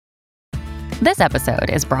This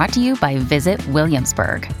episode is brought to you by Visit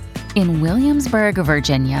Williamsburg. In Williamsburg,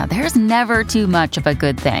 Virginia, there's never too much of a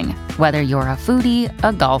good thing. Whether you're a foodie,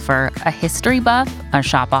 a golfer, a history buff, a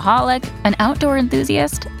shopaholic, an outdoor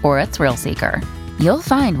enthusiast, or a thrill seeker, you'll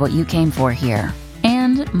find what you came for here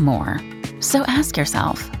and more. So ask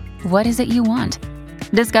yourself, what is it you want?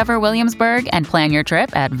 Discover Williamsburg and plan your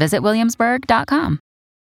trip at visitwilliamsburg.com.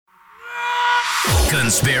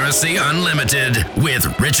 Conspiracy Unlimited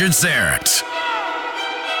with Richard Syrett.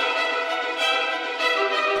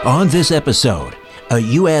 On this episode, a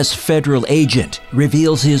U.S. federal agent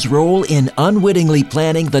reveals his role in unwittingly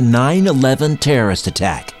planning the 9/11 terrorist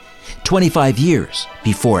attack, 25 years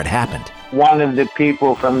before it happened. One of the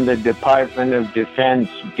people from the Department of Defense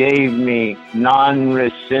gave me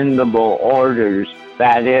non-rescindable orders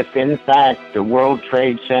that if, in fact, the World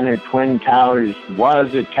Trade Center Twin Towers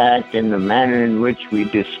was attacked in the manner in which we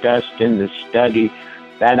discussed in the study,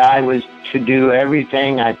 that I was to do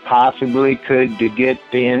everything I possibly could to get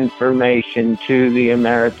the information to the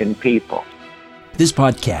American people. This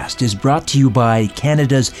podcast is brought to you by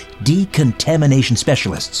Canada's decontamination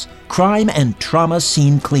specialists, Crime and Trauma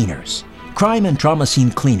Scene Cleaners. Crime and Trauma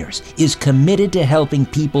Scene Cleaners is committed to helping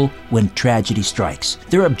people when tragedy strikes.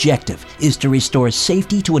 Their objective is to restore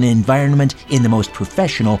safety to an environment in the most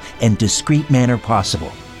professional and discreet manner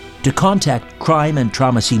possible. To contact Crime and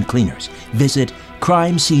Trauma Scene Cleaners, visit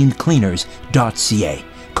crimescenecleaners.ca.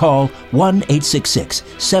 Call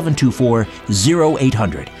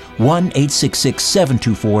 1-866-724-0800,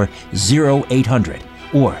 1-866-724-0800,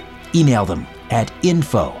 or email them at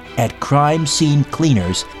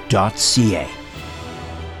info@crimescenecleaners.ca.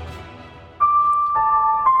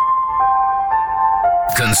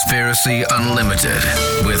 Conspiracy Unlimited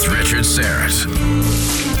with Richard Syrett.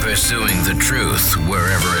 Pursuing the truth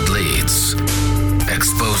wherever it leads.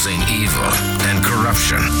 Exposing evil and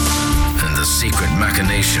corruption and the secret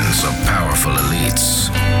machinations of powerful elites.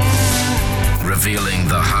 Revealing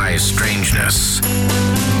the high strangeness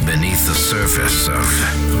beneath the surface of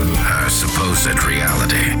our supposed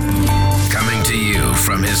reality. Coming to you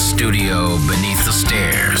from his studio beneath the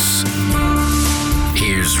stairs,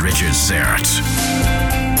 here's Richard Syrett.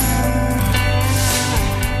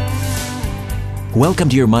 Welcome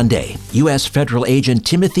to your Monday. U.S. federal agent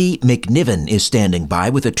Timothy McNiven is standing by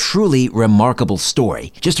with a truly remarkable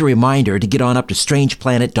story. Just a reminder to get on up to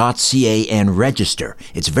strangeplanet.ca and register.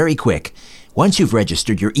 It's very quick. Once you've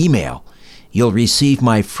registered your email, you'll receive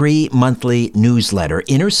my free monthly newsletter,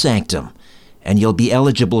 Inner Sanctum, and you'll be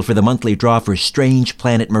eligible for the monthly draw for Strange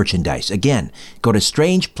Planet merchandise. Again, go to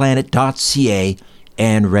strangeplanet.ca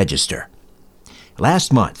and register.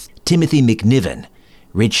 Last month, Timothy McNiven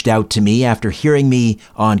reached out to me after hearing me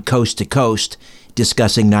on Coast to Coast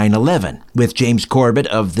discussing 9/11 with James Corbett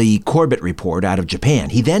of the Corbett Report out of Japan.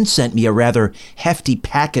 He then sent me a rather hefty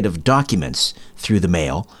packet of documents through the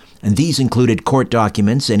mail, and these included court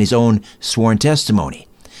documents and his own sworn testimony.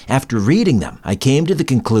 After reading them, I came to the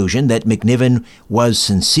conclusion that McNiven was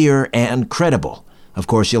sincere and credible. Of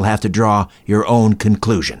course, you'll have to draw your own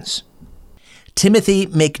conclusions. Timothy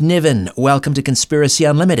McNiven, welcome to Conspiracy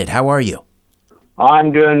Unlimited. How are you?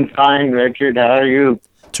 I'm doing fine, Richard. How are you?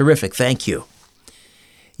 Terrific, thank you.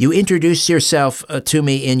 You introduced yourself to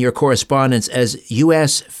me in your correspondence as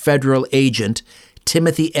U.S. Federal Agent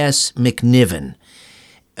Timothy S. McNiven.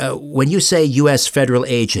 When you say U.S. Federal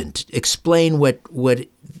Agent, explain what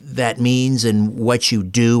that means and what you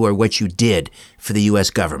do or what you did for the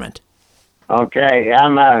U.S. government. Okay,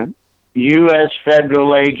 I'm a U.S.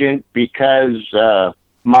 Federal Agent because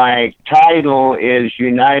my title is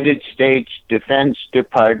United States Defense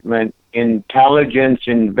Department Intelligence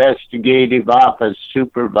Investigative Office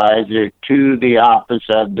Supervisor to the Office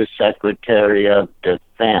of the Secretary of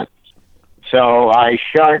Defense. So I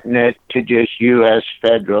shorten it to just U.S.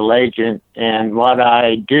 Federal Agent, and what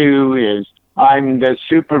I do is I'm the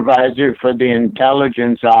supervisor for the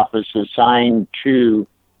intelligence office assigned to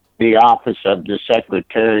the Office of the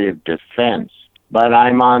Secretary of Defense. But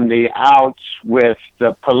I'm on the outs with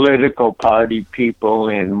the political party people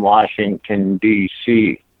in Washington,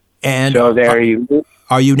 D.C. And so there you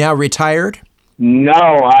are you now retired? No,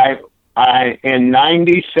 I in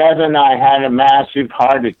 97, I had a massive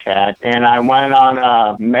heart attack, and I went on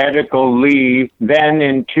a medical leave. Then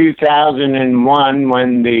in 2001,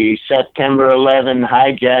 when the September 11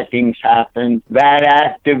 hijackings happened, that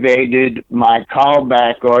activated my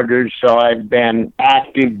callback orders, so I've been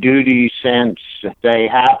active duty since they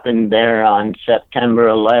happened there on September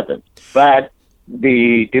 11th. But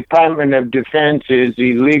the Department of Defense is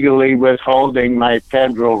illegally withholding my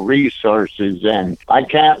federal resources, and I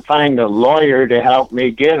can't find a lawyer to help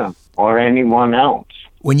me get them, or anyone else.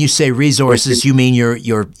 When you say resources, you mean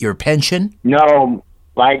your pension? No,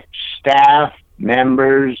 like staff,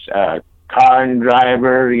 members, car and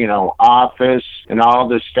driver, office, and all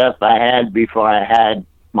the stuff I had before I had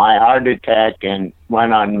my heart attack and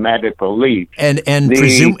went on medical leave. And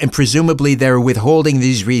presumably they're withholding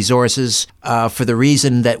these resources for the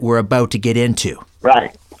reason that we're about to get into.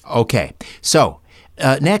 Right. Okay. So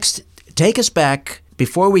next, take us back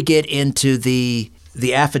before we get into the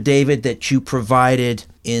affidavit that you provided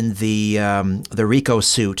in the RICO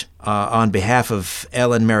suit on behalf of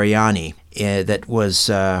Ellen Mariani that was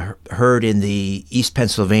heard in the East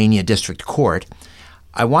Pennsylvania District Court.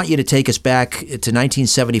 I want you to take us back to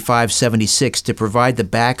 1975-76 to provide the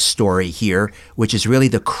backstory here, which is really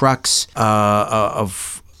the crux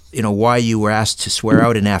of why you were asked to swear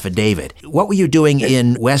out an affidavit. What were you doing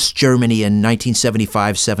in West Germany in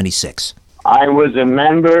 1975-76? I was a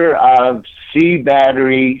member of C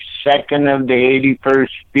Battery, 2nd of the 81st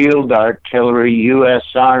Field Artillery, U.S.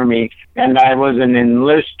 Army, and I was an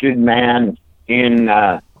enlisted man in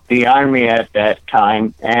the Army at that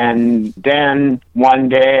time. And then one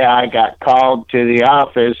day I got called to the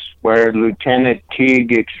office where Lieutenant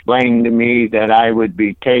Teague explained to me that I would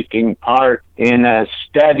be taking part in a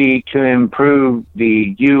study to improve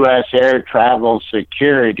the U.S. air travel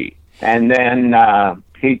security. And then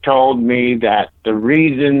he told me that the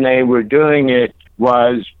reason they were doing it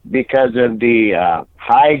was because of the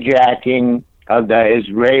hijacking of the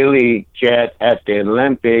Israeli jet at the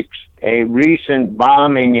Olympics, a recent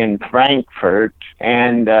bombing in Frankfurt,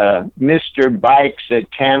 and Mr. Bike's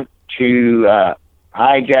attempt to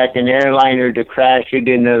hijack an airliner to crash it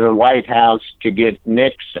into the White House to get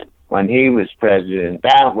Nixon when he was president.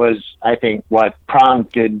 That was, I think, what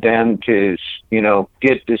prompted them to,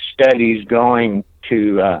 get the studies going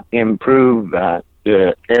to improve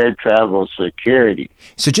the air travel security.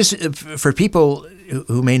 So just for people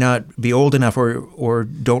who may not be old enough or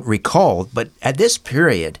don't recall, but at this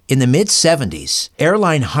period, in the mid-'70s,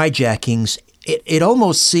 airline hijackings, it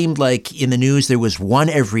almost seemed like in the news there was one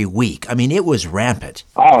every week. I mean, it was rampant.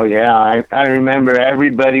 Oh, yeah. I remember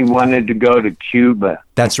everybody wanted to go to Cuba.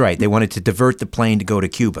 That's right. They wanted to divert the plane to go to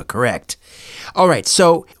Cuba, correct. All right,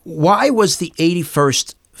 so why was the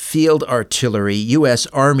 81st Field Artillery, U.S.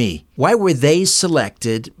 Army, why were they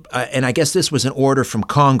selected? And I guess this was an order from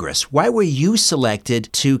Congress. Why were you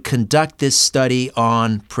selected to conduct this study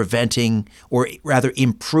on preventing, or rather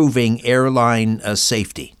improving, airline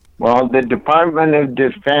safety? Well, the Department of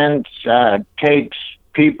Defense takes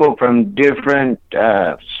people from different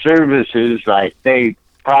services. Like they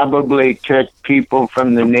probably took people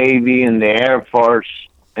from the Navy and the Air Force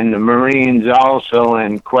and the Marines also,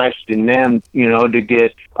 and question them, to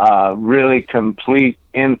get really complete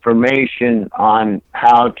information on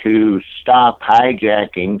how to stop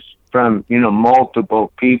hijackings from,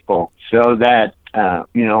 multiple people. So that,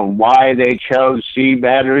 why they chose C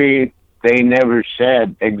Battery, they never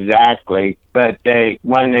said exactly. But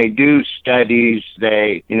when they do studies,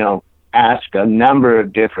 they, ask a number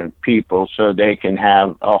of different people so they can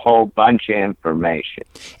have a whole bunch of information.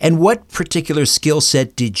 And what particular skill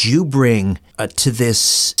set did you bring to this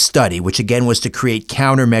study, which again was to create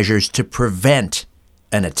countermeasures to prevent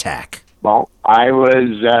an attack? Well, I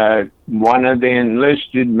was one of the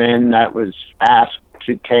enlisted men that was asked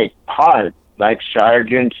to take part. Like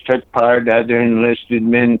sergeants took part, other enlisted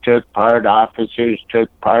men took part, officers took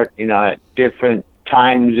part, at different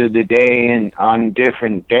times of the day and on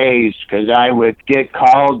different days, because I would get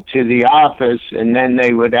called to the office and then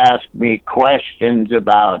they would ask me questions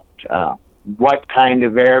about what kind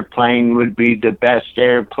of airplane would be the best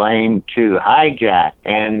airplane to hijack.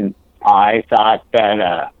 And I thought that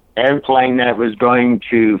an airplane that was going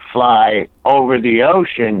to fly over the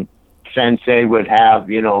ocean, since they would have,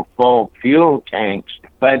 full fuel tanks.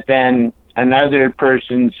 But then another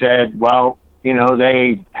person said, well,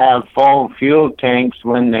 they have full fuel tanks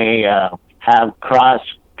when they have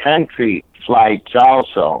cross-country flights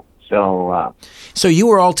also. So you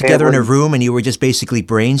were all together in a room and you were just basically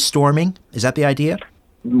brainstorming? Is that the idea?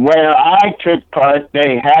 Where I took part,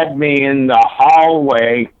 they had me in the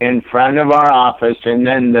hallway in front of our office, and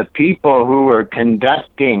then the people who were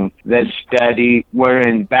conducting the study were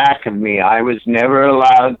in back of me. I was never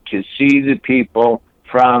allowed to see the people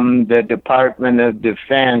from the Department of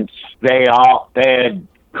Defense. They had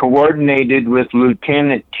coordinated with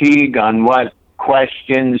Lieutenant Teague on what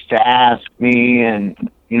questions to ask me and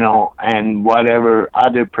whatever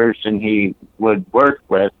other person he would work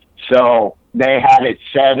with. So they had it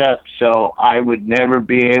set up so I would never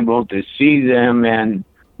be able to see them, and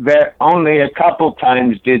only a couple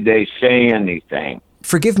times did they say anything.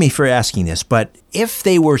 forgive me for asking this, but if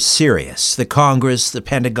they were serious, the Congress, the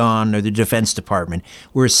Pentagon, or the Defense Department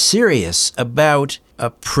were serious about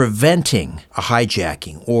preventing a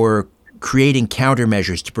hijacking or creating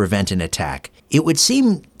countermeasures to prevent an attack, it would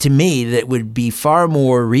seem to me that it would be far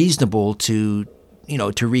more reasonable to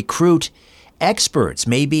recruit experts,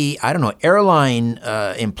 maybe, I don't know, airline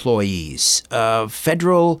employees,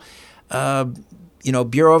 federal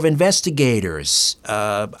Bureau of Investigators,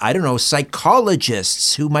 I don't know,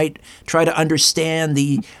 psychologists who might try to understand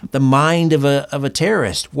the mind of a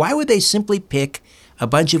terrorist. Why would they simply pick a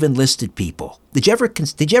bunch of enlisted people? Did you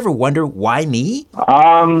ever wonder why me?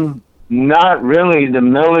 Not really. The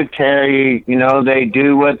military, they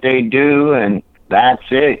do what they do, and that's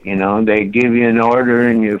it. They give you an order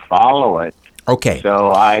and you follow it. Okay.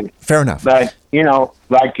 So fair enough. But,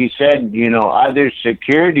 like you said, other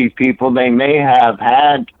security people, they may have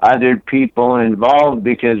had other people involved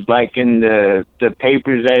because like in the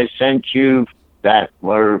papers I sent you that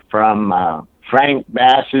were from Frank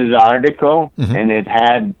Bass's article, and it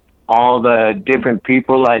had all the different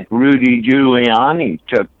people like Rudy Giuliani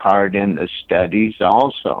took part in the studies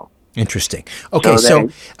also. Interesting. Okay, so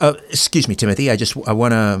excuse me, Timothy. I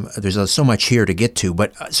want to. There's so much here to get to,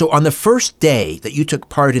 but so on the first day that you took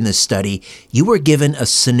part in this study, you were given a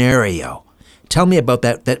scenario. Tell me about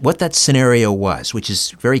that. What that scenario was, which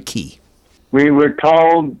is very key. We were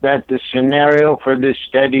told that the scenario for this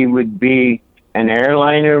study would be an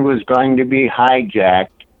airliner was going to be hijacked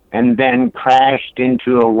and then crashed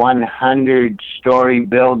into a 100-story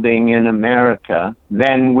building in America.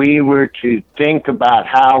 Then we were to think about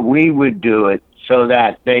how we would do it so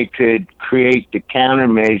that they could create the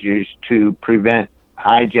countermeasures to prevent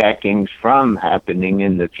hijackings from happening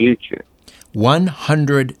in the future.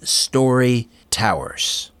 100-story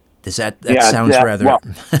towers. Does that sounds rather... Well,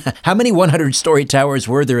 how many 100-story towers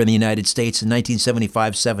were there in the United States in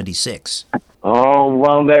 1975-76? Oh,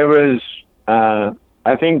 well, there was...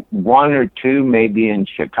 I think one or two maybe in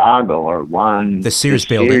Chicago or one. The Sears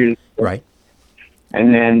building, right.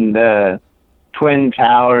 And then the Twin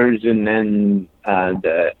Towers and then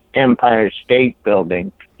the Empire State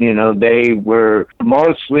Building. They were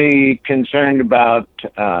mostly concerned about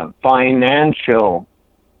financial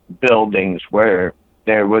buildings where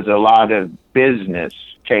there was a lot of business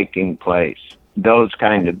taking place, those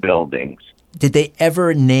kind of buildings. Did they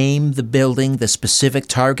ever name the building, the specific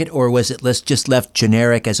target, or was it just left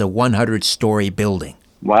generic as a 100-story building?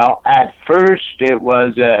 Well, at first it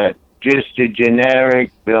was just a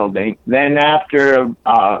generic building. Then after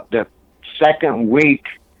the second week,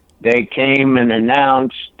 they came and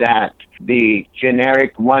announced that the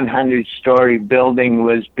generic 100-story building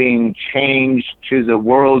was being changed to the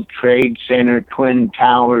World Trade Center Twin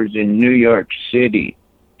Towers in New York City.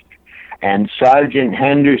 And Sergeant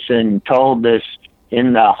Henderson told us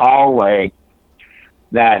in the hallway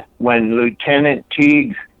that when Lieutenant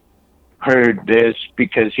Teague heard this,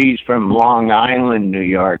 because he's from Long Island, New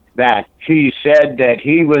York, that he said that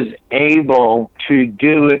he was able to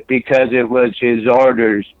do it because it was his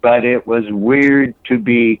orders, but it was weird to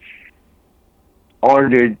be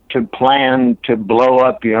ordered to plan to blow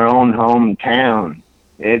up your own hometown.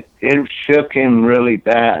 It shook him really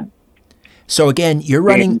bad. So again, you're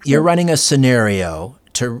running a scenario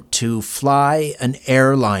to fly an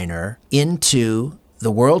airliner into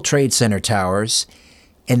the World Trade Center towers,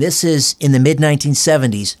 and this is in the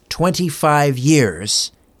mid-1970s, 25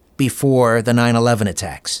 years before the 9/11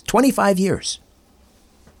 attacks. 25 years.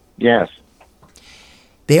 Yes.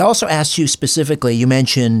 They also asked you specifically, you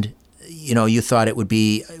mentioned, you thought it would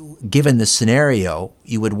be, given the scenario,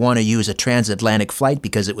 you would want to use a transatlantic flight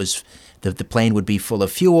because it was the plane would be full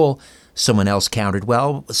of fuel. Someone else countered,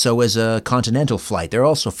 well, so is a continental flight. They're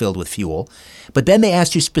also filled with fuel. But then they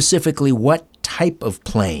asked you specifically what type of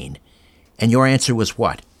plane, and your answer was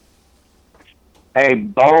what? A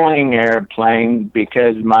Boeing airplane,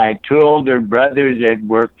 because my two older brothers had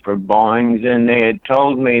worked for Boeing's, and they had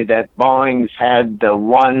told me that Boeing's had the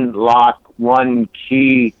one lock, one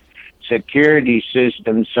key security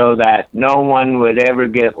system so that no one would ever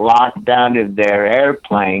get locked out of their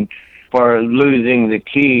airplane for losing the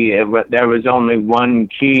key. There was only one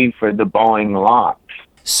key for the Boeing lock.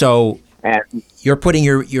 So you're putting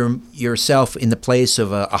yourself in the place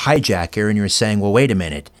of a hijacker, and you're saying, well, wait a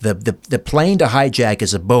minute. The plane to hijack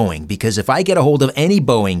is a Boeing, because if I get a hold of any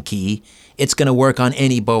Boeing key, it's going to work on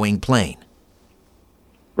any Boeing plane.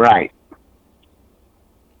 Right.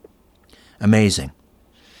 Amazing.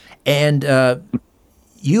 And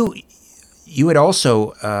you You had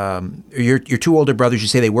also, your two older brothers, you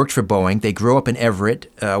say they worked for Boeing. They grew up in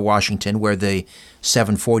Everett, Washington, where the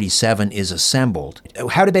 747 is assembled.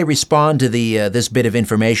 How did they respond to this bit of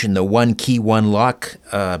information, the one key, one lock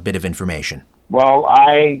bit of information? Well,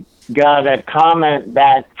 I got a comment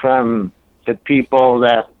back from the people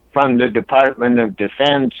from the Department of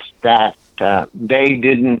Defense that they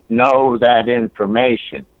didn't know that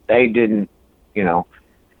information. They didn't,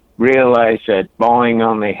 realize that Boeing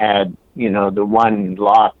only had, the one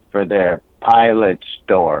lock for their pilot's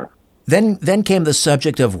door. Then came the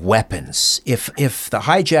subject of weapons. If the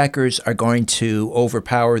hijackers are going to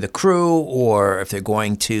overpower the crew, or if they're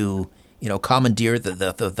going to, commandeer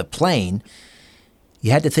the plane,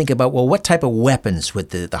 you had to think about, well, what type of weapons would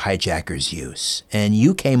the hijackers use? And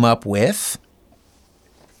you came up with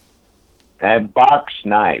a box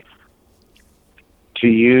knife to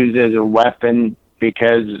use as a weapon,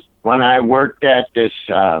 because when I worked at this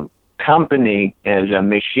company as a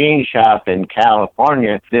machine shop in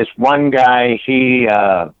California, this one guy, he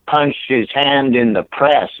punched his hand in the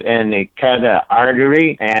press and he cut an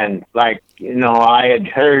artery. And I had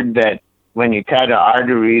heard that when you cut an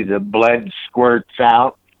artery, the blood squirts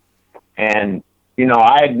out. And,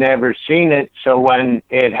 I had never seen it. So when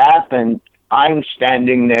it happened, I'm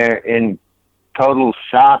standing there in total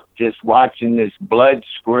shock, just watching this blood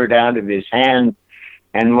squirt out of his hand.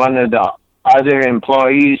 And one of the other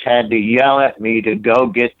employees had to yell at me to go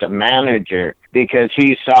get the manager, because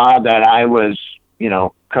he saw that I was,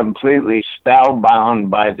 completely spellbound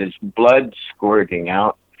by this blood squirting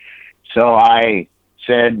out. So I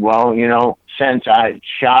said, well, since it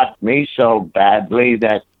shocked me so badly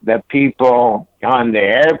that the people on the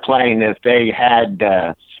airplane, if they had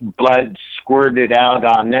blood squirted out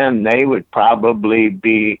on them, they would probably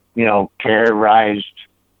be, terrorized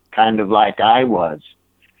kind of like I was.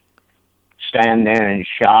 Stand there in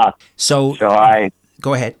shock. So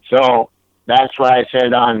go ahead. So that's why I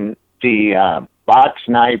said on the box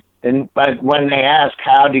knife. But when they asked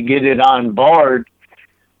how to get it on board,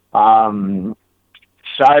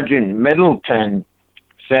 Sergeant Middleton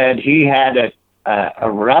said he had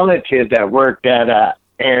a relative that worked at a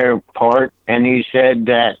airport, and he said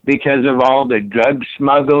that because of all the drug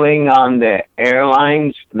smuggling on the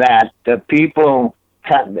airlines, that the people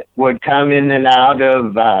would come in and out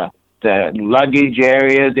of the luggage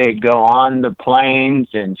area. They'd go on the planes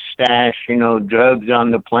and stash, drugs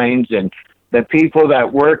on the planes, and the people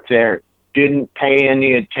that worked there didn't pay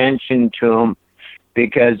any attention to them,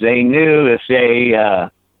 because they knew if they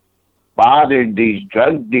bothered these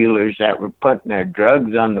drug dealers that were putting their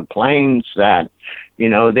drugs on the planes, that,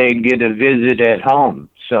 they'd get a visit at home.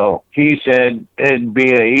 So he said it'd be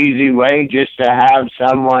an easy way just to have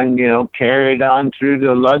someone, carried on through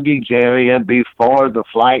the luggage area before the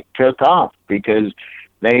flight took off, because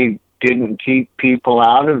they didn't keep people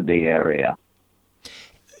out of the area.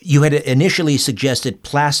 You had initially suggested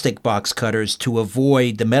plastic box cutters to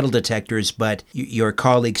avoid the metal detectors, but your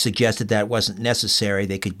colleague suggested that wasn't necessary.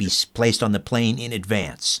 They could be placed on the plane in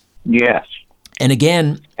advance. Yes. And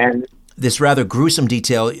again, this rather gruesome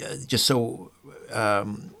detail, just so, I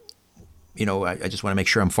just want to make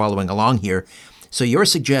sure I'm following along here. So you're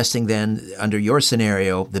suggesting then, under your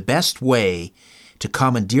scenario, the best way to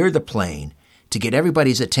commandeer the plane, to get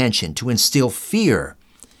everybody's attention, to instill fear,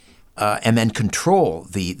 and then control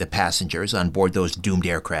the passengers on board those doomed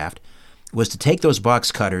aircraft, was to take those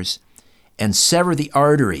box cutters and sever the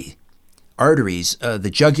arteries, the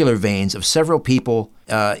jugular veins of several people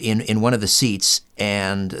in one of the seats,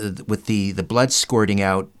 and with the blood squirting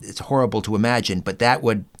out. It's horrible to imagine, but that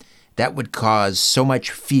would cause so much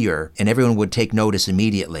fear, and everyone would take notice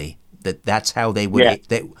immediately that's how they would.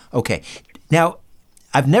 Yeah. Okay. Now,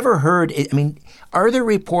 I've never heard. Are there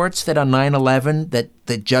reports that on 9/11 that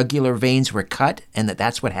the jugular veins were cut and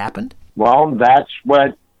that's what happened? Well, that's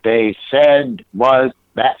what they said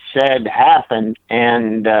happened.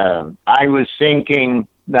 And I was thinking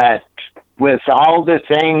that with all the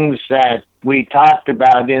things that we talked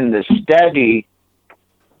about in the study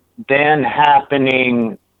then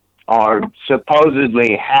happening, or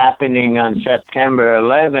supposedly happening on September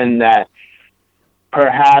 11, that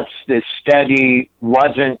perhaps the study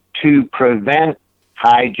wasn't to prevent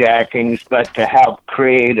hijackings, but to help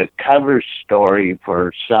create a cover story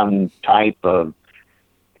for some type of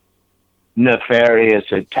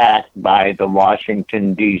nefarious attack by the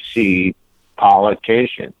Washington, D.C.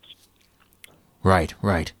 politicians. Right.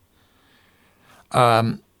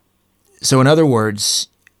 So in other words,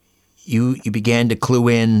 you began to clue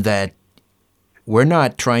in that we're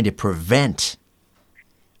not trying to prevent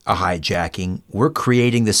a hijacking. We're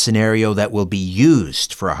creating the scenario that will be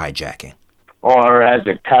used for a hijacking. Or as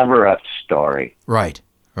a cover-up story. Right.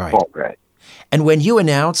 For it. And when you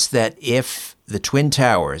announced that if the Twin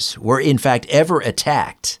Towers were in fact ever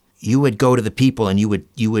attacked, you would go to the people and you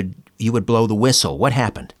would blow the whistle, what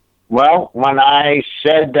happened? Well, when I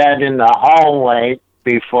said that in the hallway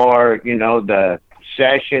before, the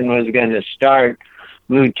session was going to start,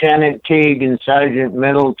 Lieutenant Teague and Sergeant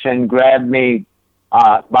Middleton grabbed me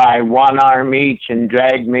by one arm each and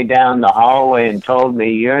dragged me down the hallway and told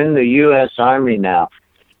me, "You're in the U.S. Army now.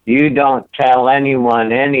 You don't tell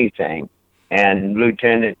anyone anything." And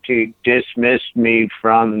Lieutenant Teague dismissed me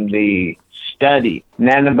from the study. And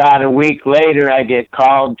then about a week later, I get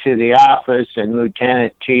called to the office, and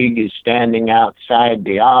Lieutenant Teague is standing outside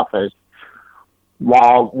the office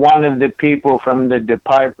while one of the people from the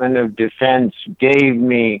Department of Defense gave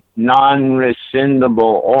me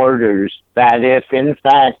non-rescindable orders that if, in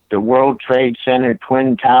fact, the World Trade Center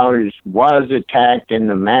Twin Towers was attacked in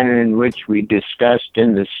the manner in which we discussed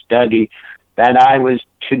in the study, that I was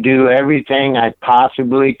to do everything I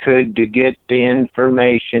possibly could to get the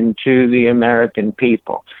information to the American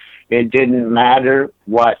people. It didn't matter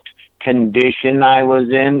what condition I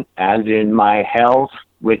was in, as in my health,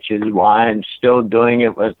 which is why I'm still doing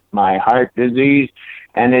it with my heart disease,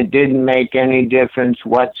 and it didn't make any difference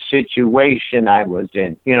what situation I was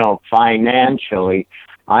in, financially.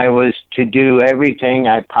 I was to do everything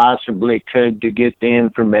I possibly could to get the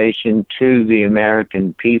information to the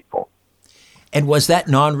American people. And was that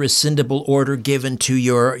non-rescindable order given to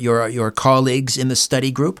your colleagues in the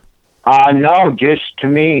study group? No, just to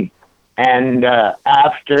me. And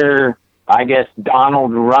after, I guess,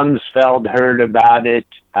 Donald Rumsfeld heard about it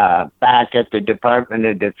back at the Department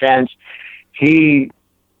of Defense, he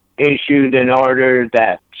issued an order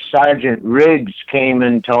that Sergeant Riggs came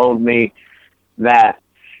and told me that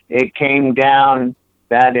it came down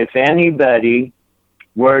that if anybody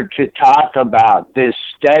were to talk about this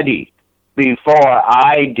study before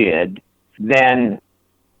I did, then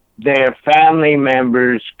their family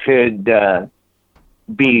members could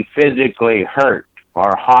be physically hurt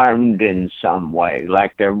or harmed in some way,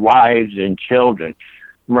 like their wives and children.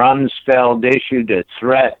 Rumsfeld issued a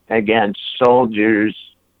threat against soldiers'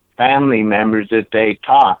 family members if they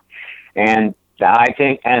talk. And I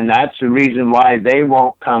think, and that's the reason why they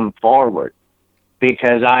won't come forward,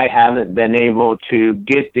 because I haven't been able to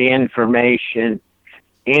get the information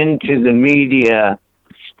into the media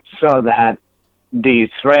so that the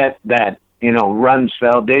threat that,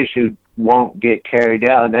 Rumsfeld issued won't get carried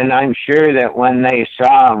out. And I'm sure that when they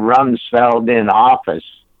saw Rumsfeld in office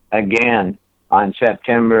again on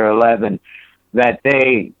September 11, that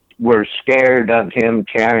they were scared of him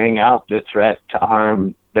carrying out the threat to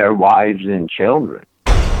harm their wives and children.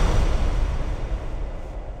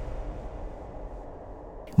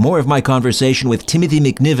 More of my conversation with Timothy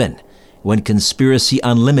McNiven when Conspiracy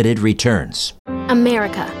Unlimited returns.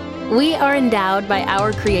 America. We are endowed by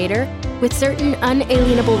our Creator with certain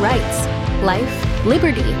unalienable rights: life,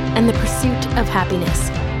 liberty, and the pursuit of happiness.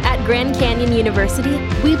 At Grand Canyon University,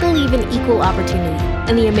 we believe in equal opportunity,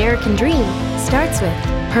 and the American dream starts with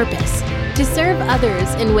purpose. To serve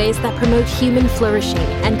others in ways that promote human flourishing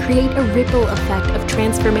and create a ripple effect of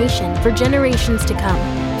transformation for generations to come.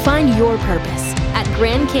 Find your purpose at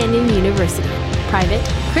Grand Canyon University. Private,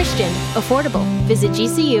 Christian, affordable. Visit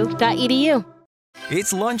gcu.edu.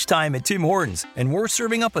 It's lunchtime at Tim Hortons, and we're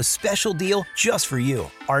serving up a special deal just for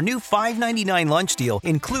you. Our new $5.99 lunch deal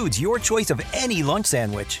includes your choice of any lunch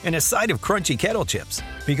sandwich and a side of crunchy kettle chips.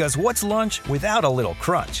 Because what's lunch without a little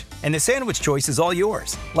crunch? And the sandwich choice is all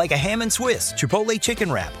yours, like a ham and Swiss, Chipotle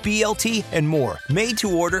chicken wrap, BLT, and more, made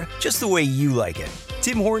to order just the way you like it.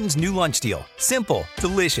 Tim Hortons' new lunch deal. Simple,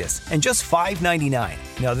 delicious, and just $5.99.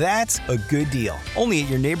 Now that's a good deal. Only at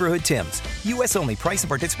your neighborhood Tim's. U.S. only. Price and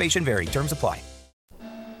participation vary. Terms apply.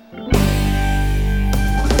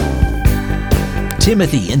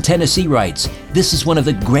 Timothy in Tennessee writes, "This is one of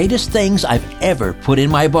the greatest things I've ever put in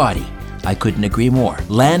my body." I couldn't agree more.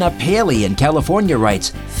 Lana Paley in California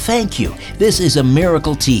writes, "Thank you. This is a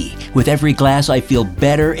miracle tea. With every glass, I feel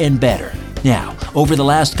better and better." Now, over the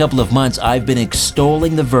last couple of months, I've been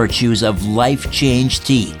extolling the virtues of Life Change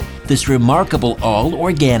Tea, this remarkable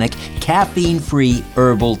all-organic, caffeine-free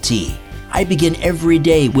herbal tea. I begin every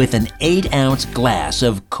day with an 8-ounce glass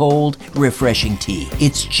of cold, refreshing tea.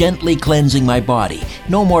 It's gently cleansing my body.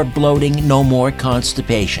 No more bloating, no more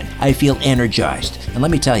constipation. I feel energized. And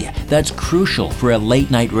let me tell you, that's crucial for a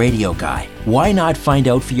late-night radio guy. Why not find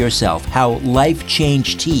out for yourself how Life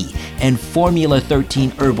Change Tea and Formula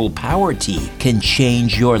 13 Herbal Power Tea can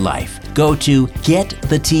change your life? Go to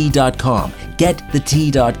getthetea.com,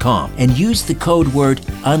 getthetea.com, and use the code word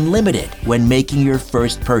UNLIMITED when making your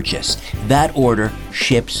first purchase. That order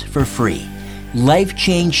ships for free. Life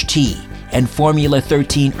Change Tea and Formula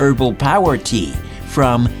 13 Herbal Power Tea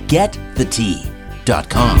from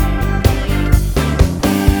getthetea.com.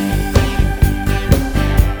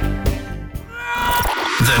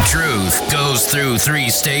 The truth goes through 3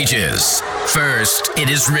 stages. First, it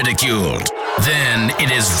is ridiculed. Then,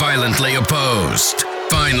 it is violently opposed.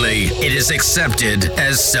 Finally, it is accepted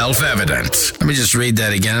as self-evident. Let me just read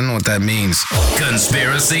that again. I don't know what that means.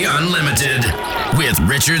 Conspiracy Unlimited with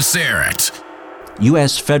Richard Syrett.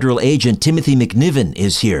 U.S. federal agent Timothy McNiven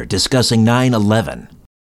is here discussing 9/11.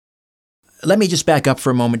 Let me just back up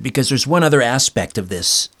for a moment because there's one other aspect of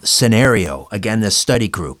this scenario, again, this study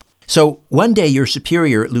group. So one day your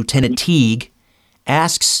superior, Lieutenant Teague,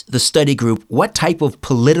 asks the study group what type of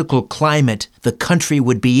political climate the country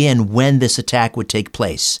would be in when this attack would take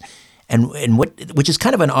place, and which is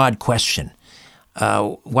kind of an odd question.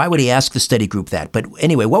 Why would he ask the study group that? But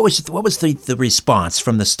anyway, what was the response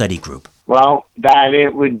from the study group? Well, that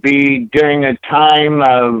it would be during a time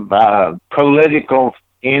of political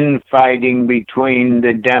infighting between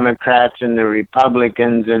the Democrats and the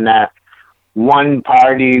Republicans, and that one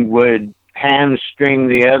party would hamstring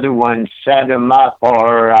the other one, set them up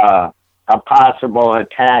for a possible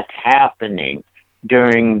attack happening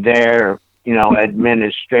during their,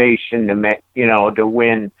 administration to make, to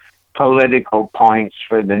win political points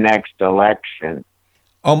for the next election.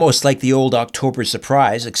 Almost like the old October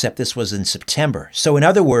surprise, except this was in September. So in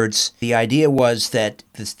other words, the idea was that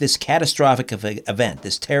this catastrophic event,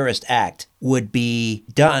 this terrorist act, would be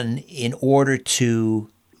done in order to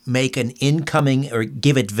make an incoming or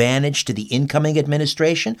give advantage to the incoming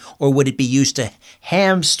administration, or would it be used to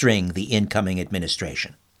hamstring the incoming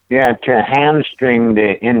administration? Yeah, to hamstring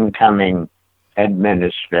the incoming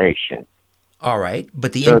administration. All right,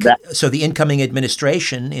 but the incoming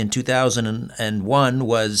administration in 2001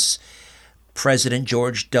 was President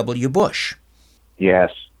George W. Bush. Yes.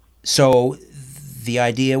 So the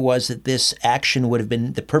idea was that this action would have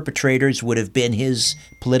been, the perpetrators would have been his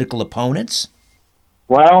political opponents?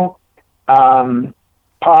 Well,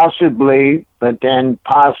 possibly, but then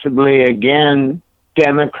possibly again,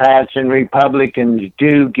 Democrats and Republicans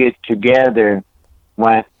do get together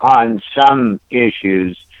on some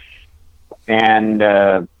issues, and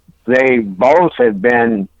they both have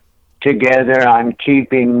been together on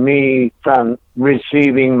keeping me from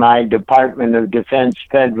receiving my Department of Defense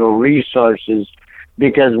federal resources,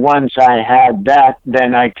 because once I had that,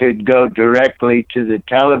 then I could go directly to the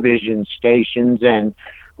television stations and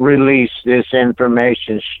release this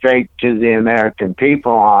information straight to the American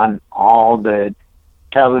people on all the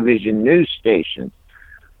television news stations.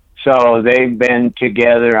 So they've been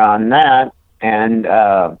together on that, and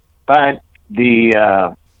but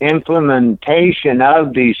the implementation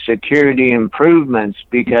of these security improvements,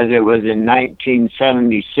 because it was in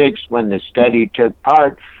 1976 when the study took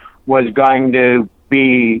part, was going to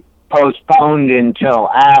be postponed until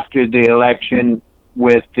after the election,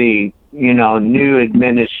 with the new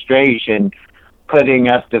administration putting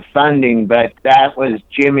up the funding. But that was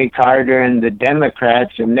Jimmy Carter and the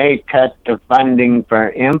Democrats, and they cut the funding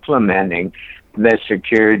for implementing the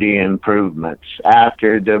security improvements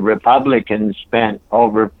after the Republicans spent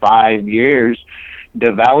over 5 years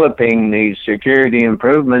developing these security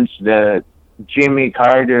improvements. The Jimmy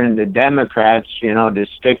Carter and the Democrats, to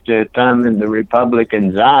stick their thumb in the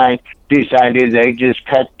Republicans' eye, decided they just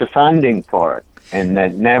cut the funding for it. And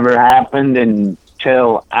that never happened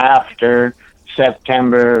until after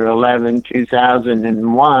September 11,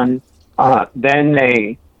 2001. Then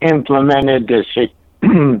they implemented the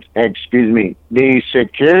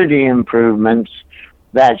security improvements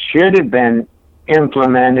that should have been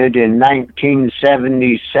implemented in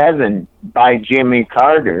 1977 by Jimmy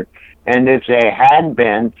Carter. And if they had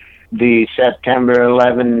been, the September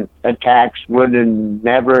 11 attacks would have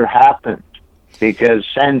never happened, because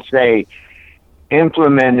since they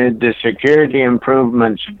implemented the security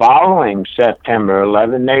improvements following September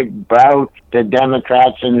 11, they brought the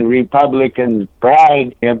Democrats and the Republicans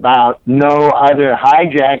brag about no other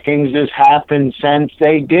hijackings has happened since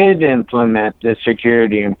they did implement the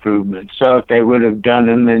security improvements. So if they would have done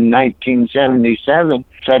them in 1977,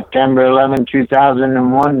 September 11,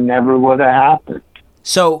 2001 never would have happened.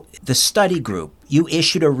 So the study group, you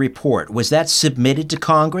issued a report. Was that submitted to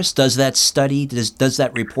Congress? Does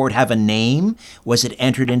that report have a name? Was it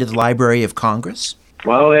entered into the Library of Congress?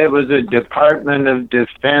 Well, it was a Department of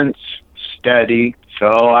Defense study, so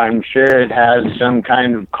I'm sure it has some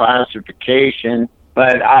kind of classification,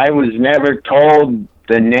 but I was never told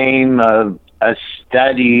the name of a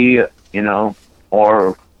study,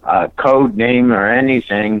 or a code name or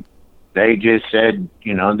anything. They just said,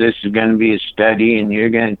 this is going to be a study and you're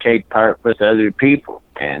going to take part with other people.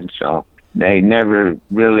 And so they never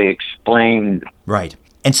really explained. Right.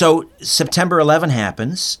 And so September 11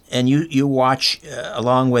 happens, and you watch,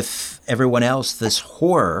 along with everyone else, this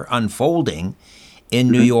horror unfolding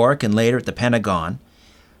in New York and later at the Pentagon.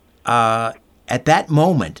 At that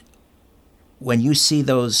moment, when you see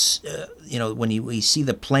those, we see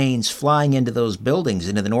the planes flying into those buildings,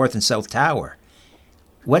 into the North and South Tower,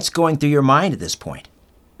 what's going through your mind at this point?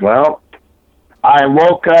 Well, I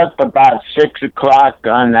woke up about 6 o'clock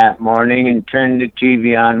on that morning and turned the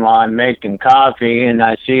TV on while I'm making coffee, and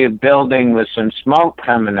I see a building with some smoke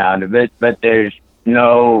coming out of it, but there's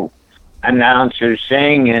no announcer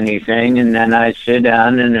saying anything. And then I sit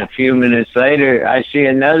down, and a few minutes later, I see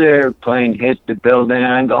another airplane hit the building,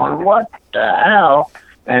 and I'm going, what the hell?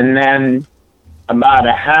 And then about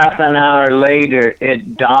a half an hour later,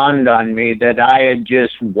 it dawned on me that I had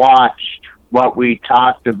just watched what we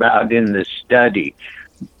talked about in the study.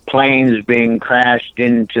 Planes being crashed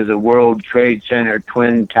into the World Trade Center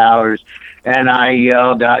Twin Towers. And I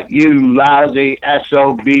yelled out, you lousy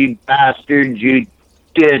SOB bastards, you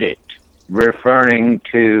did it. Referring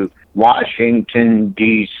to Washington,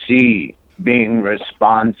 D.C. being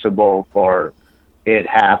responsible for it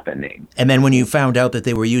happening. And then when you found out that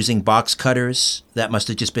they were using box cutters, that must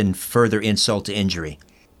have just been further insult to injury.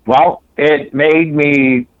 Well, it made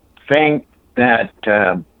me think that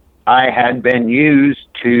I had been used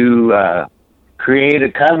to create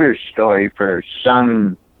a cover story for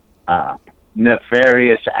some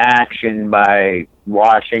nefarious action by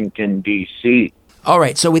Washington, D.C. All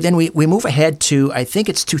right, so we move ahead to, I think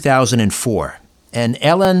it's 2004, and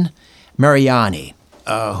Ellen Mariani,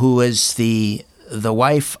 who is the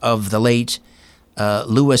wife of the late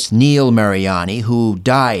Louis Neal Mariani, who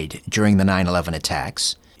died during the 9/11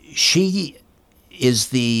 attacks. She is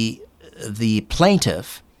the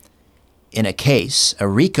plaintiff in a case, a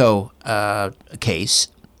RICO case,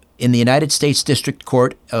 in the United States District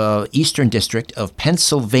Court, Eastern District of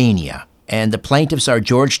Pennsylvania. And the plaintiffs are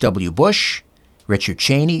George W. Bush, Richard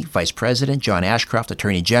Cheney, Vice President, John Ashcroft,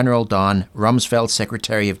 Attorney General, Don Rumsfeld,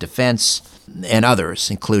 Secretary of Defense, and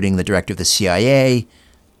others, including the Director of the CIA,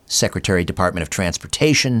 Secretary, Department of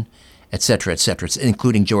Transportation, et cetera,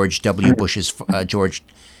 including George W. Bush's,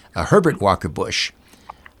 Herbert Walker Bush,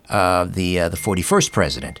 the 41st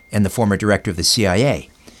president and the former director of the CIA.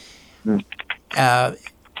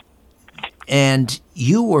 And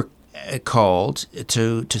you were called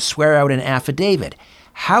to swear out an affidavit.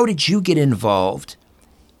 How did you get involved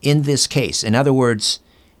in this case? In other words,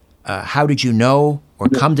 how did you know or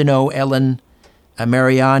come to know Ellen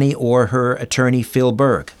Mariani or her attorney, Phil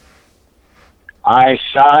Berg? I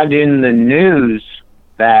saw it in the news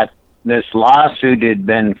that this lawsuit had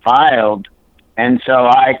been filed, and so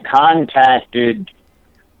I contacted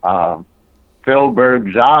Phil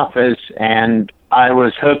Berg's office, and I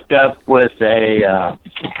was hooked up with a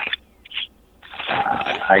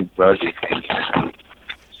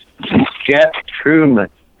Jeff Truman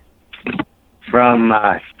from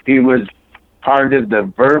he was part of the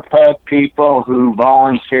Verpa people who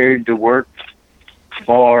volunteered to work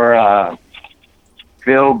for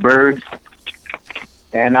Phil Berg,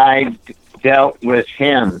 and I dealt with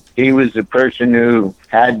him. He was the person who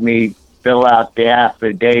had me fill out the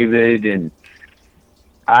affidavit, and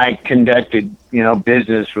I conducted,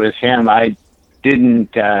 business with him. I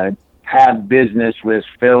didn't have business with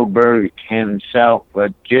Phil Berg himself,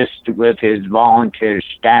 but just with his volunteer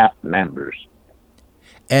staff members.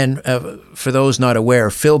 And for those not aware,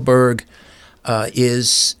 Phil Berg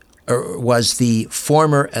was the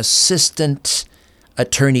former Assistant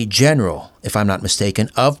Attorney General, if I'm not mistaken,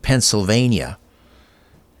 of Pennsylvania,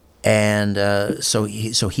 and so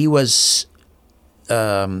he was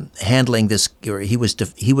handling this, or he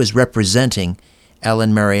was representing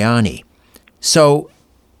Ellen Mariani. So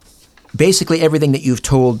basically, everything that you've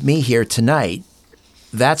told me here tonight,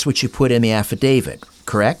 that's what you put in the affidavit,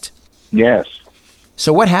 correct? Yes.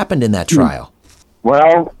 So what happened in that trial?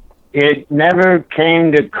 Well, it never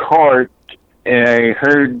came to court. I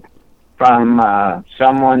heard from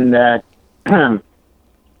someone that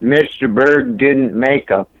Mr. Berg didn't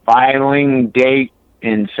make a filing date,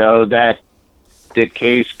 and so that the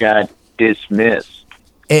case got dismissed.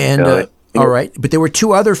 And all right, but there were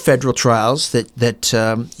two other federal trials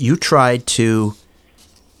that you tried to.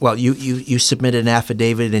 Well, you submitted an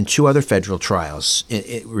affidavit in two other federal trials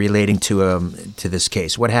relating to this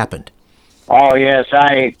case. What happened? Oh yes,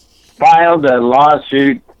 I filed a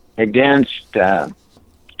lawsuit against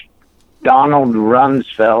Donald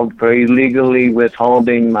Rumsfeld for illegally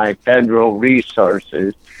withholding my federal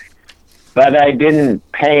resources. But I didn't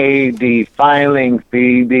pay the filing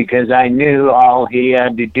fee because I knew all he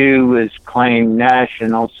had to do was claim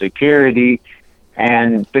national security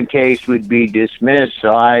and the case would be dismissed.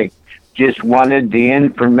 So I just wanted the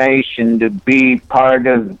information to be part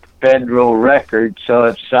of federal records. So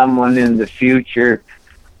if someone in the future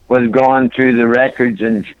was going through the records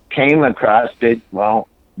and came across it, well,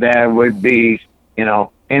 there would be,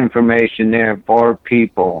 information there for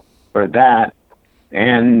people for that.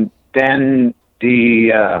 And then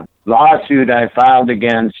the lawsuit I filed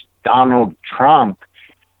against Donald Trump,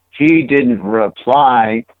 he didn't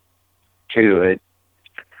reply to it,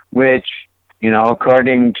 which,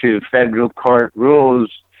 according to federal court rules,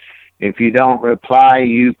 if you don't reply,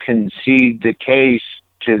 you concede the case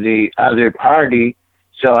to the other party.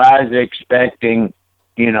 So I was expecting,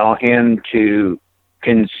 him to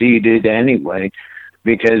concede it anyway,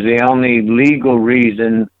 because the only legal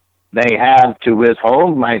reason they have to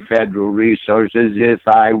withhold my federal resources if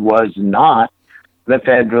I was not the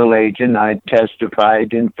federal agent I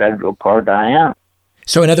testified in federal court I am.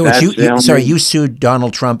 So in other words, you sued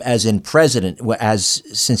Donald Trump as in president,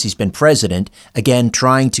 since he's been president, again,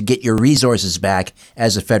 trying to get your resources back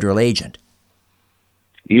as a federal agent.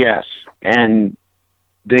 Yes, and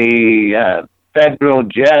the federal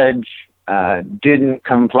judge didn't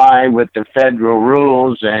comply with the federal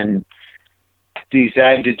rules and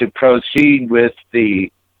decided to proceed with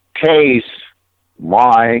the case.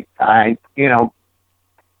 Why?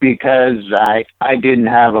 Because I didn't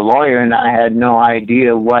have a lawyer and I had no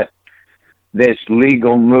idea what this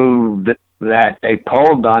legal move that they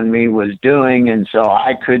pulled on me was doing, and so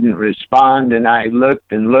I couldn't respond, and I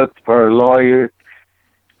looked and looked for a lawyer,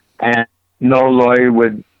 and no lawyer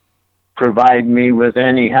would provide me with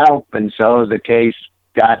any help, and so the case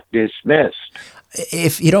got dismissed.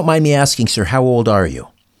 If you don't mind me asking, sir, how old are you?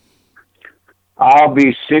 I'll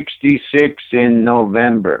be 66 in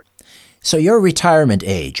November. So your retirement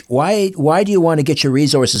age, why do you want to get your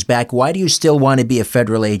resources back? Why do you still want to be a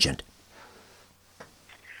federal agent?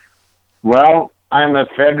 Well, I'm a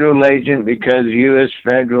federal agent because U.S.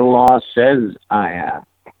 federal law says I am.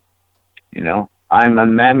 I'm a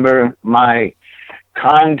member. My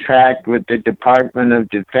contract with the Department of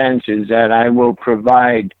Defense is that I will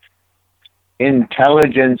provide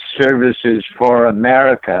intelligence services for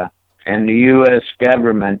America and the U.S.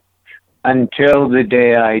 government until the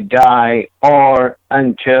day I die or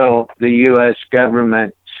until the U.S.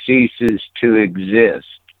 government ceases to exist.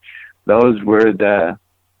 Those were the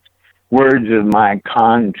words of my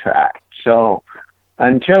contract. So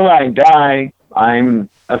until I die, I'm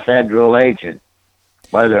a federal agent,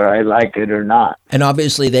 whether I like it or not. And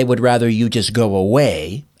obviously they would rather you just go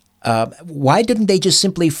away. Why didn't they just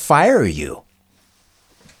simply fire you?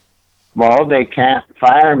 Well, they can't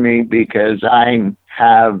fire me because I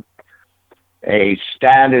have a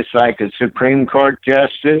status like a Supreme Court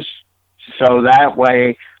justice, so that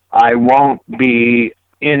way I won't be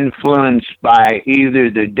influenced by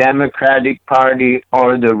either the Democratic Party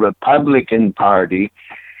or the Republican Party,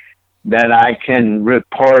 that I can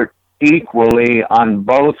report equally on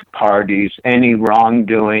both parties any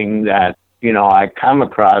wrongdoing that, I come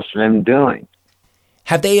across them doing.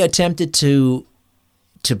 Have they attempted to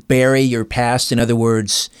bury your past? In other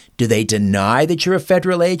words, do they deny that you're a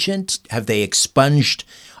federal agent? Have they expunged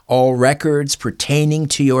all records pertaining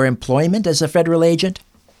to your employment as a federal agent?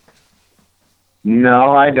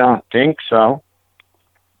 No, I don't think so.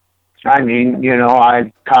 I mean,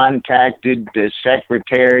 I've contacted the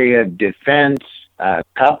Secretary of Defense, a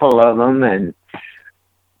couple of them, and,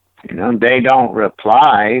 they don't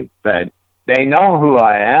reply, but they know who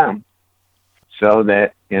I am. So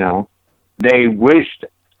that, they wished,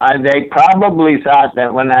 they probably thought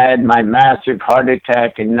that when I had my massive heart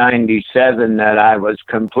attack in 97 that I was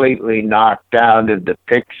completely knocked out of the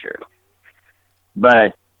picture.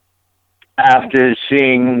 But after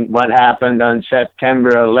seeing what happened on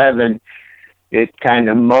September 11, it kind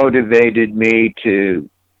of motivated me to,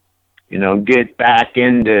 get back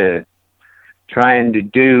into trying to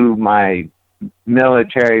do my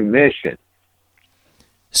military mission.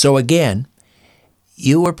 So again,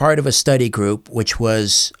 you were part of a study group which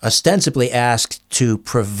was ostensibly asked to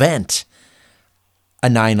prevent a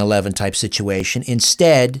 9/11 type situation.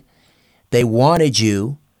 Instead, they wanted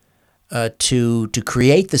you to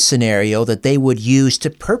create the scenario that they would use to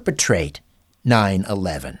perpetrate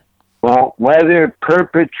 9/11. Well, whether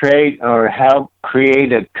perpetrate or help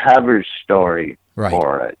create a cover story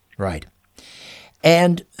for it. Right.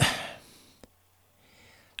 And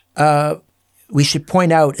we should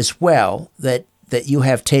point out as well that you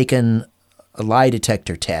have taken a lie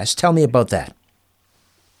detector test. Tell me about that.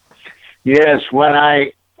 Yes,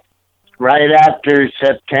 right after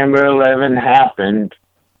September 11 happened,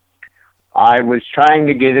 I was trying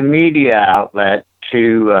to get a media outlet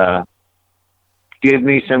to give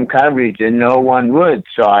me some coverage, and no one would.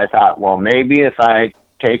 So I thought, well, maybe if I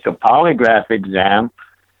take a polygraph exam,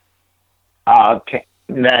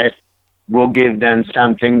 that will give them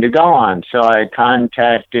something to go on. So I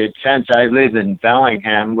contacted, since I live in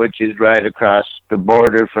Bellingham, which is right across the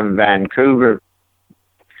border from Vancouver,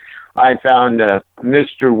 I found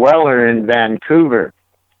Mr. Weller in Vancouver,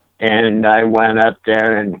 and I went up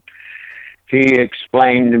there, and he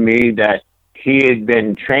explained to me that he had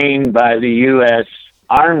been trained by the U.S.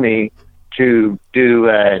 Army to do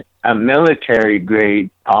a military-grade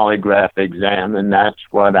polygraph exam, and that's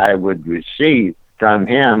what I would receive from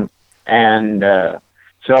him. And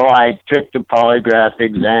so I took the polygraph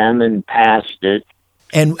exam and passed it.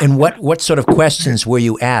 And what sort of questions were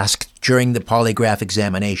you asked during the polygraph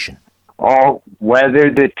examination? Oh,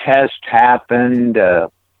 whether the test happened.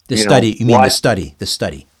 The study. You mean the study? The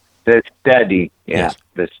study. The study. Yeah, yes.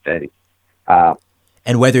 The study.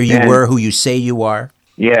 And whether you were who you say you are?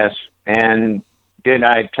 Yes. And did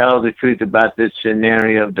I tell the truth about the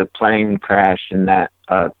scenario of the plane crash and that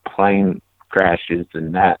plane crashes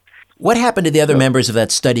and that? What happened to the other members of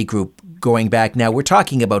that study group going back now? We're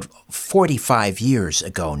talking about 45 years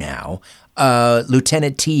ago now.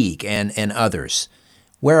 Lieutenant Teague and others.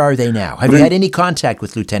 Where are they now? Have you had any contact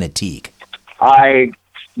with Lieutenant Teague? I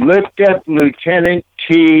looked up Lieutenant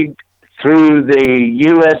Teague through the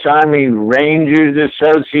U.S. Army Rangers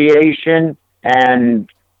Association, and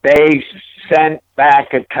they sent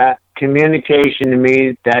back a communication to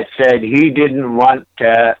me that said he didn't want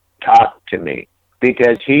to talk to me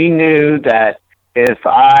because he knew that if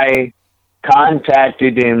I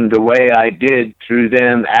contacted him the way I did through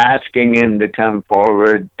them asking him to come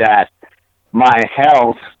forward, that my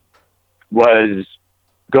health was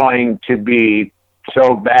going to be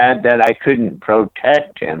so bad that I couldn't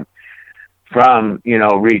protect him from,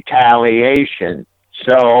 retaliation.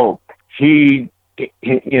 So he's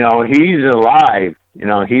alive.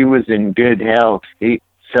 He was in good health.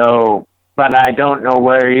 But I don't know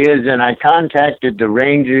where he is. And I contacted the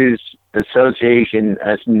Rangers Association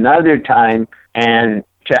another time and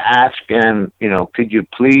to ask them, could you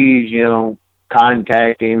please,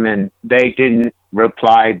 contact him, and they didn't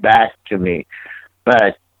reply back to me.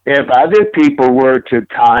 But if other people were to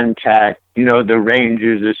contact, the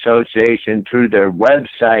Rangers Association through their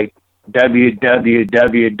website,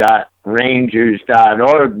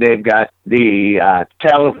 www.rangers.org, they've got the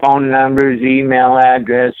telephone numbers, email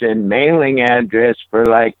address, and mailing address for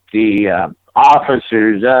the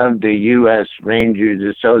officers of the U.S. Rangers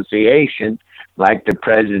Association, like the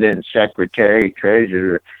president, secretary,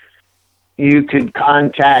 treasurer. You could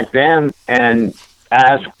contact them and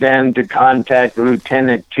ask them to contact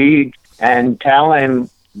Lieutenant Teague and tell him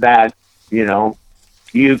that, you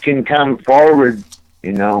can come forward,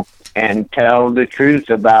 and tell the truth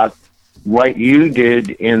about what you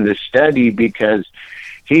did in the study, because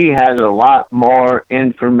he has a lot more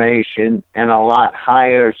information and a lot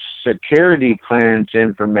higher security clearance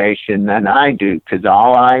information than I do, because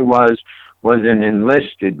all I was an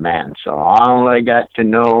enlisted man. So all I got to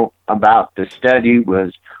know about the study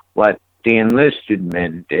was what the enlisted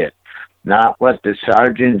men did, not what the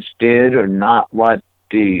sergeants did or not what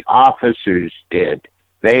the officers did.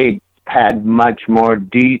 They had much more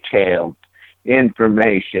detailed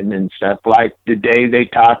information and stuff. Like the day they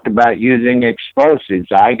talked about using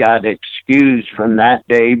explosives, I got excused from that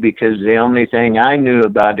day because the only thing I knew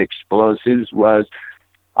about explosives was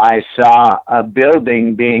I saw a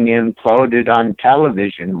building being imploded on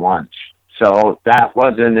television once. So that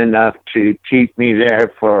wasn't enough to keep me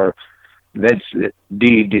there for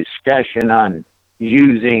the discussion on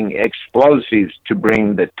using explosives to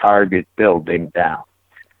bring the target building down.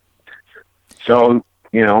 So,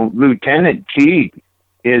 Lieutenant Teague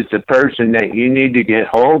is the person that you need to get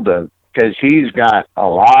hold of, because he's got a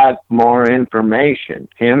lot more information,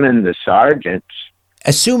 him and the sergeants.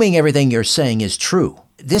 Assuming everything you're saying is true,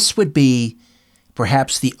 this would be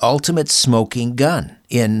perhaps the ultimate smoking gun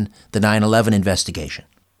in the 9/11 investigation.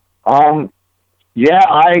 Yeah,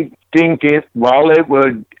 I think it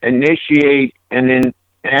would initiate an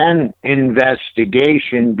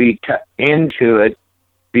investigation into it,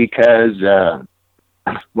 because,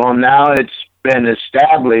 now it's been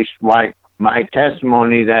established, like my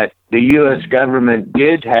testimony, that the U.S. government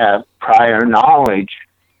did have prior knowledge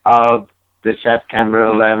of the September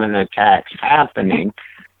 11 attacks happening,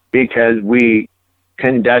 because we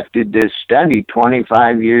conducted this study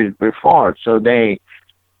 25 years before. So they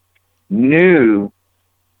knew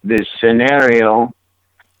this scenario.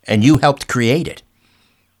 And you helped create it.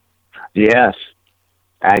 Yes,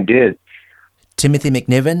 I did. Timothy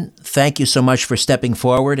McNiven, thank you so much for stepping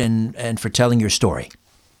forward and for telling your story.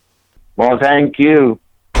 Well, thank you.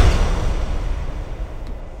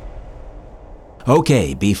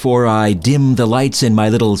 Okay, before I dim the lights in my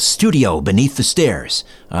little studio beneath the stairs,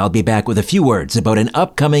 I'll be back with a few words about an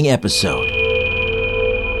upcoming episode.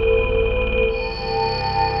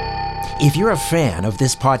 If you're a fan of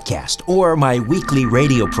this podcast, or my weekly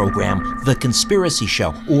radio program, The Conspiracy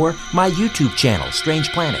Show, or my YouTube channel,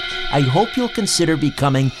 Strange Planet, I hope you'll consider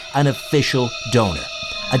becoming an official donor.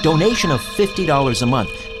 A donation of $50 a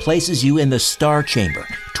month places you in the Star Chamber.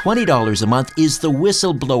 $20 a month is the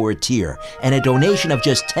Whistleblower tier, and a donation of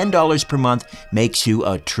just $10 per month makes you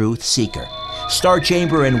a truth seeker. Star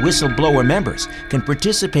Chamber and Whistleblower members can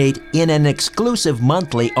participate in an exclusive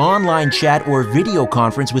monthly online chat or video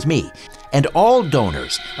conference with me, and all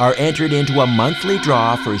donors are entered into a monthly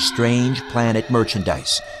draw for Strange Planet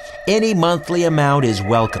merchandise. Any monthly amount is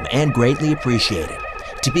welcome and greatly appreciated.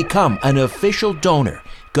 To become an official donor,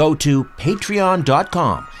 go to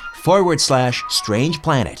patreon.com/Strange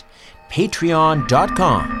Planet.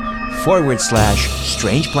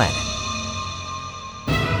 Patreon.com/Strange Planet.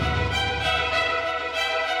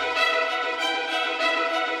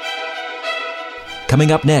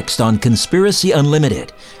 Coming up next on Conspiracy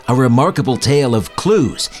Unlimited, a remarkable tale of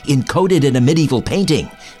clues encoded in a medieval painting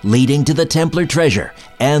leading to the Templar treasure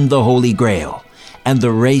and the Holy Grail, and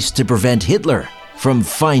the race to prevent Hitler from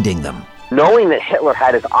finding them. Knowing that Hitler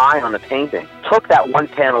had his eye on the painting, took that one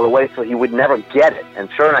panel away so he would never get it. And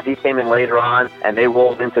sure enough, he came in later on, and they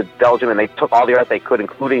rolled into Belgium, and they took all the art they could,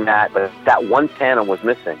 including that, but that one panel was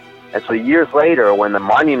missing. And so years later, when the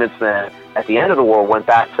monuments men at the end of the war went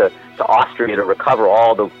back to Austria to recover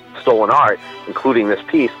all the stolen art, including this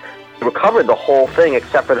piece, they recovered the whole thing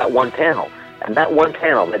except for that one panel. And that one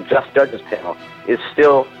panel, that Just Judges panel, is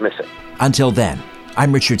still missing. Until then,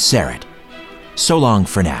 I'm Richard Syrett. So long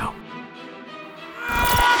for now.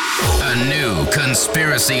 A new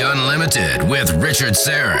Conspiracy Unlimited with Richard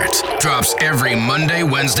Syrett drops every Monday,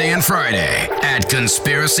 Wednesday, and Friday at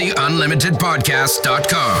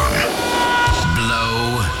conspiracyunlimitedpodcast.com.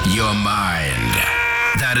 Blow your mind.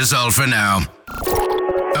 That is all for now.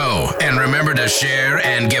 Oh, and remember to share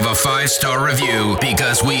and give a 5-star review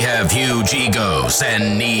because we have huge egos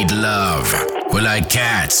and need love. We're like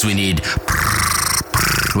cats. We need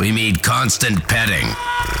constant petting.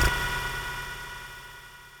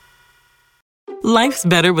 Life's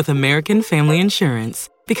better with American Family Insurance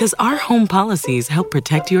because our home policies help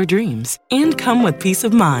protect your dreams and come with peace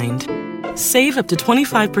of mind. Save up to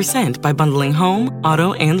 25% by bundling home,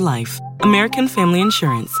 auto, and life. American Family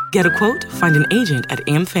Insurance. Get a quote, find an agent at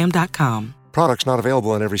amfam.com. Products not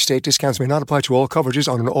available in every state. Discounts may not apply to all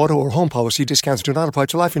coverages on an auto or home policy. Discounts do not apply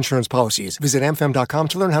to life insurance policies. Visit amfam.com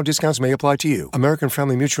to learn how discounts may apply to you. American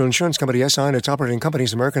Family Mutual Insurance Company, SI, and its operating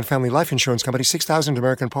companies, American Family Life Insurance Company, 6000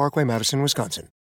 American Parkway, Madison, Wisconsin.